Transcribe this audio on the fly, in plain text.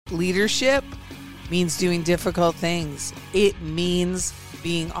Leadership means doing difficult things. It means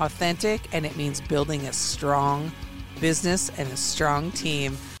being authentic, and it means building a strong business and a strong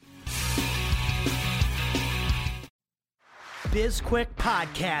team. BizQuick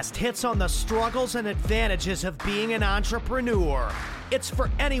Podcast hits on the struggles and advantages of being an entrepreneur. It's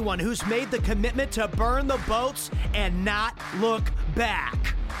for anyone who's made the commitment to burn the boats and not look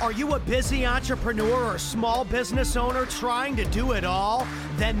back. Are you a busy entrepreneur or small business owner trying to do it all?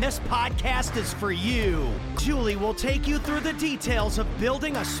 Then this podcast is for you. Julie will take you through the details of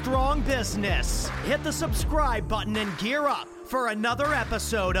building a strong business. Hit the subscribe button and gear up for another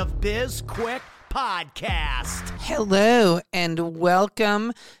episode of BizQuick Podcast. Hello and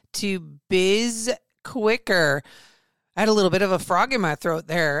welcome to Biz Quicker. I had a little bit of a frog in my throat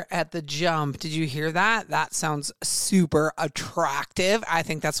there at the jump. Did you hear that? That sounds super attractive. I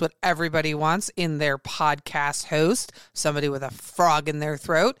think that's what everybody wants in their podcast host, somebody with a frog in their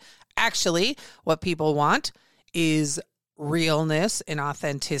throat. Actually, what people want is realness and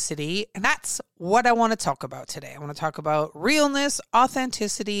authenticity. And that's what I want to talk about today. I want to talk about realness,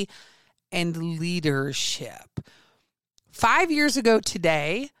 authenticity, and leadership. 5 years ago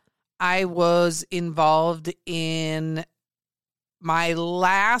today, I was involved in my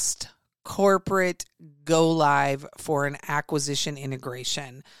last corporate go live for an acquisition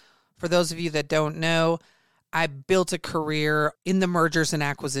integration. For those of you that don't know, I built a career in the mergers and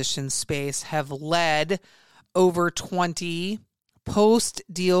acquisitions space, have led over 20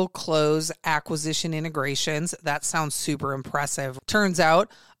 post-deal close acquisition integrations. That sounds super impressive. Turns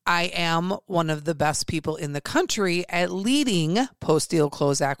out I am one of the best people in the country at leading post-deal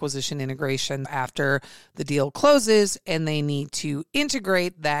close acquisition integration after the deal closes and they need to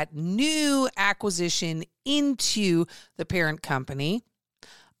integrate that new acquisition into the parent company.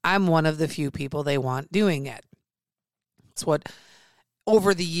 I'm one of the few people they want doing it. It's what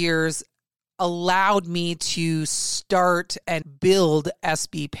over the years allowed me to start and build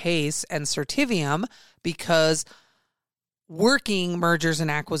SB Pace and Certivium, because working mergers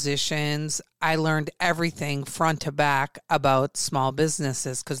and acquisitions, I learned everything front to back about small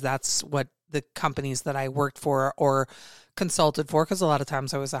businesses, because that's what the companies that I worked for or consulted for, because a lot of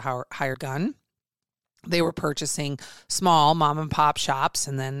times I was a hired gun. They were purchasing small mom and pop shops,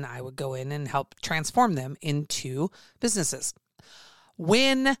 and then I would go in and help transform them into businesses.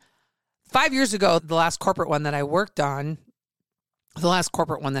 When 5 years ago, the last corporate one that I worked on, the last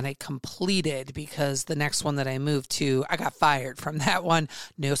corporate one that I completed, because the next one that I moved to, I got fired from that one.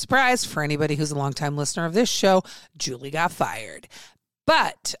 No surprise for anybody who's a longtime listener of this show, Julie got fired.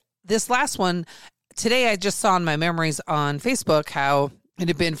 But this last one, today I just saw in my memories on Facebook how it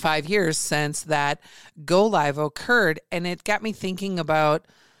had been 5 years since that go live occurred. And it got me thinking about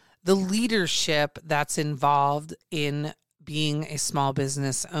the leadership that's involved in being a small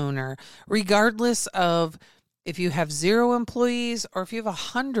business owner, regardless of if you have 0 employees or if you have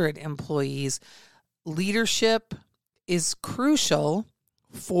 100 employees. Leadership is crucial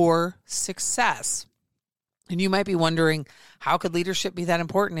for success. And you might be wondering, how could leadership be that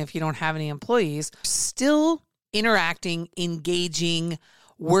important if you don't have any employees? Still interacting, engaging,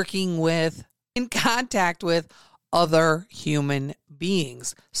 working with, in contact with other human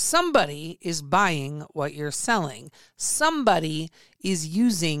beings. Somebody is buying what you're selling. Somebody is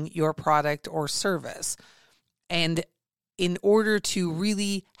using your product or service. And in order to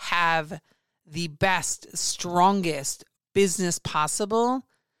really have the best, strongest business possible,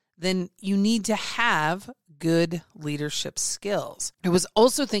 then you need to have good leadership skills. I was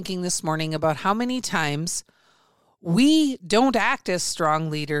also thinking this morning about how many times we don't act as strong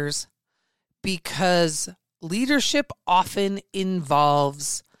leaders because leadership often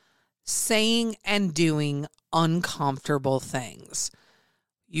involves saying and doing uncomfortable things.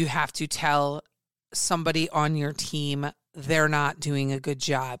 You have to tell somebody on your team they're not doing a good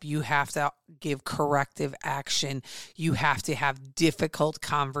job. You have to give corrective action. You have to have difficult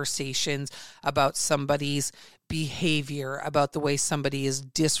conversations about somebody's behavior, about the way somebody is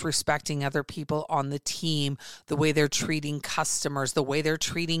disrespecting other people on the team, the way they're treating customers, the way they're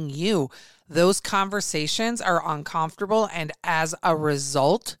treating you. Those conversations are uncomfortable, and as a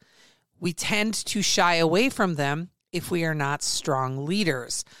result, we tend to shy away from them if we are not strong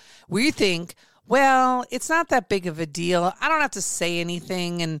leaders. We think, well, it's not that big of a deal. I don't have to say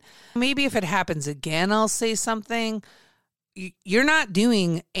anything. And maybe if it happens again, I'll say something. You're not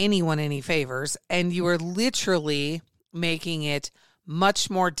doing anyone any favors, and you are literally making it much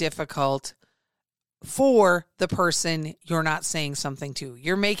more difficult for the person you're not saying something to.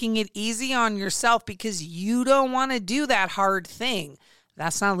 You're making it easy on yourself because you don't want to do that hard thing.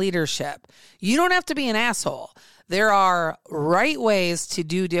 That's not leadership. You don't have to be an asshole. There are right ways to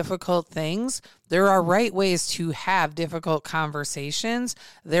do difficult things. There are right ways to have difficult conversations.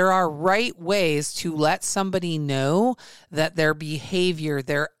 There are right ways to let somebody know that their behavior,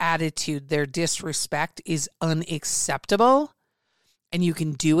 their attitude, their disrespect is unacceptable. And you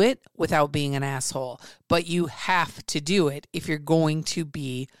can do it without being an asshole. But you have to do it if you're going to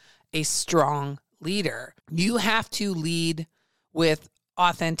be a strong leader. You have to lead with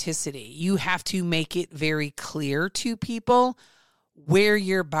authenticity. You have to make it very clear to people where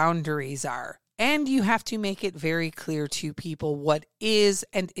your boundaries are. And you have to make it very clear to people what is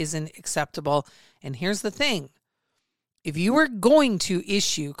and isn't acceptable. And here's the thing. If you are going to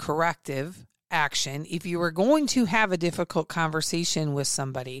issue corrective action, if you are going to have a difficult conversation with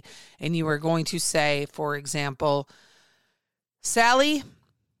somebody and you are going to say, for example, Sally,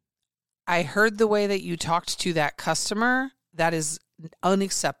 I heard the way that you talked to that customer. That is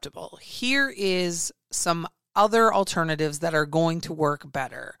unacceptable. Here is some other alternatives that are going to work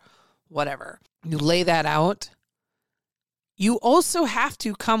better. Whatever. You lay that out. You also have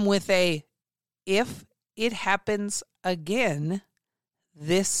to come with a, if it happens again,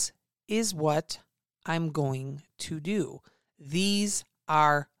 this is what I'm going to do. These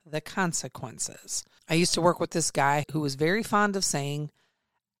are the consequences. I used to work with this guy who was very fond of saying,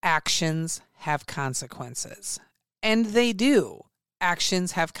 actions have consequences. And they do.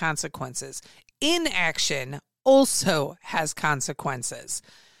 Actions have consequences. Inaction also has consequences.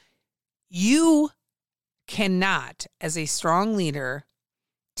 You cannot, as a strong leader,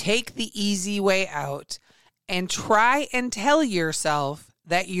 take the easy way out and try and tell yourself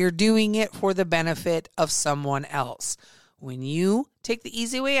that you're doing it for the benefit of someone else. When you take the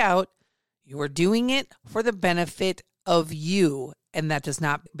easy way out, you are doing it for the benefit of you. And that does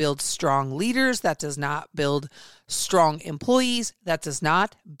not build strong leaders. That does not build strong employees. That does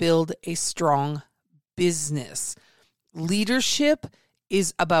not build a strong business. Leadership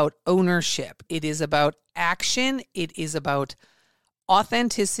is about ownership. It is about action. It is about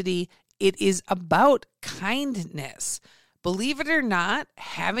authenticity. It is about kindness. Believe it or not,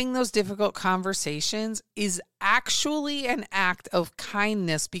 having those difficult conversations is actually an act of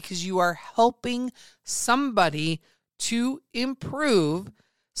kindness because you are helping somebody to improve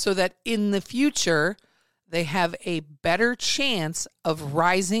so that in the future, they have a better chance of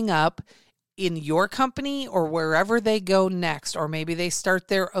rising up in your company or wherever they go next, or maybe they start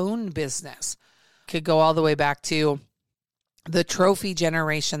their own business. Could go all the way back to the trophy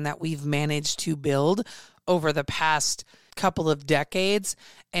generation that we've managed to build over the past couple of decades,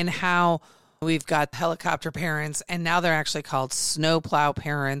 and how we've got helicopter parents, and now they're actually called snowplow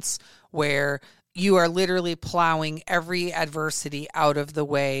parents, where you are literally plowing every adversity out of the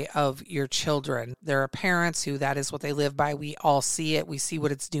way of your children. There are parents who that is what they live by. We all see it. We see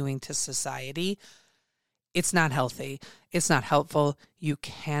what it's doing to society. It's not healthy. It's not helpful. You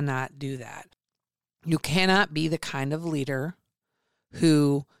cannot do that. You cannot be the kind of leader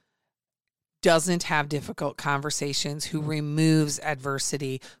who doesn't have difficult conversations, who removes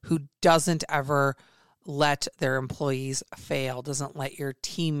adversity, who doesn't ever let their employees fail, doesn't let your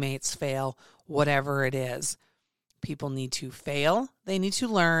teammates fail, whatever it is. People need to fail. They need to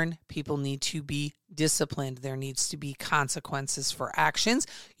learn. People need to be disciplined. There needs to be consequences for actions.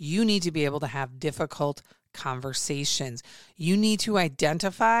 You need to be able to have difficult conversations. You need to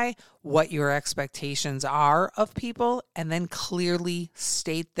identify what your expectations are of people and then clearly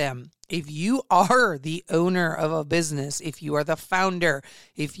state them. If you are the owner of a business, if you are the founder,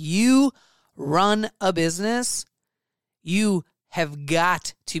 if you run a business, you have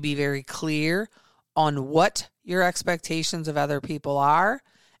got to be very clear on what your expectations of other people are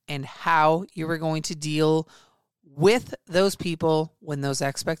and how you are going to deal with those people when those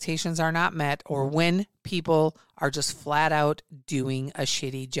expectations are not met, or when people are just flat out doing a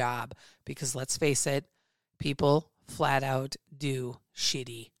shitty job. Because let's face it, people flat out do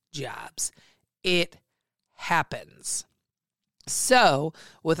shitty jobs. It happens. So,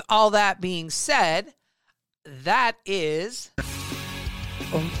 with all that being said, that is...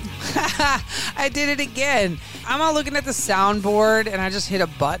 I did it again. I'm all looking at the soundboard and I just hit a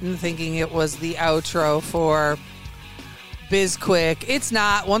button thinking it was the outro for BizQuick. It's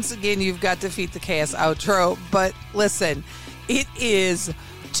not. Once again, you've got Defeat the Chaos outro. But listen, it is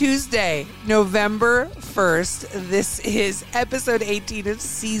Tuesday, November 1st. This is episode 18 of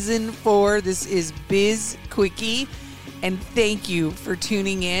season 4. This is Biz Quickie. And thank you for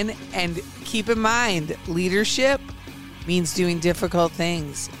tuning in. And keep in mind, leadership means doing difficult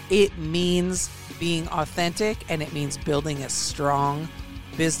things. It means being authentic, and it means building a strong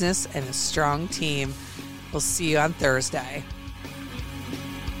business and a strong team. We'll see you on Thursday.